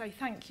wanted to say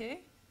thank you.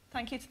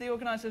 Thank you to the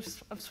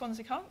organisers of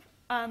SwanseaCon.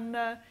 And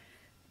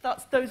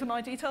those are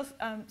my details,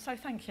 so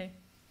thank you.